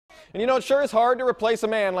And you know, it sure is hard to replace a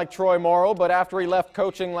man like Troy Morrill, but after he left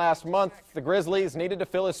coaching last month, the Grizzlies needed to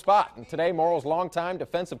fill his spot. And today, Morrill's longtime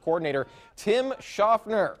defensive coordinator, Tim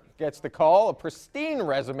Schaffner, gets the call. A pristine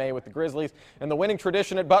resume with the Grizzlies, and the winning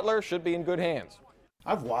tradition at Butler should be in good hands.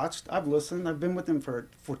 I've watched, I've listened, I've been with him for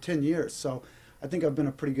 10 years, so I think I've been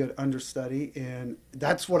a pretty good understudy, and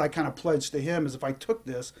that's what I kind of pledged to him, is if I took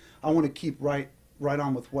this, I want to keep right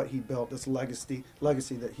on with what he built, this legacy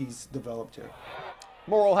that he's developed here.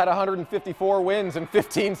 Morrill had 154 wins in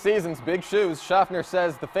 15 seasons, big shoes. Schaffner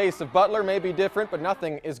says the face of Butler may be different, but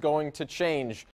nothing is going to change.